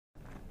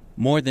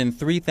More than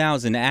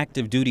 3,000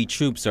 active duty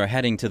troops are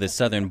heading to the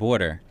southern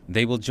border.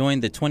 They will join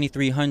the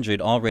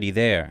 2,300 already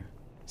there.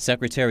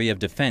 Secretary of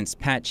Defense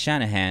Pat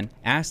Shanahan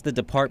asked the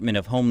Department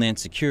of Homeland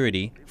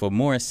Security for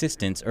more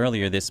assistance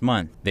earlier this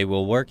month. They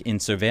will work in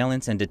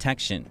surveillance and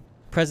detection.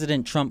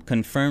 President Trump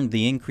confirmed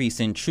the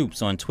increase in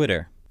troops on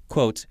Twitter.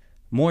 Quote,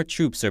 "More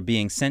troops are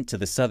being sent to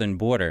the southern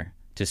border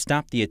to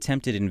stop the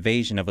attempted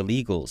invasion of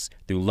illegals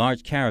through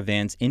large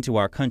caravans into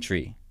our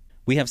country.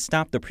 We have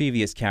stopped the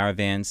previous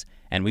caravans,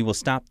 and we will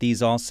stop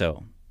these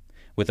also.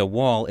 With a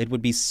wall, it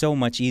would be so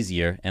much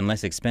easier and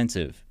less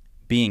expensive.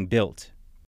 Being built."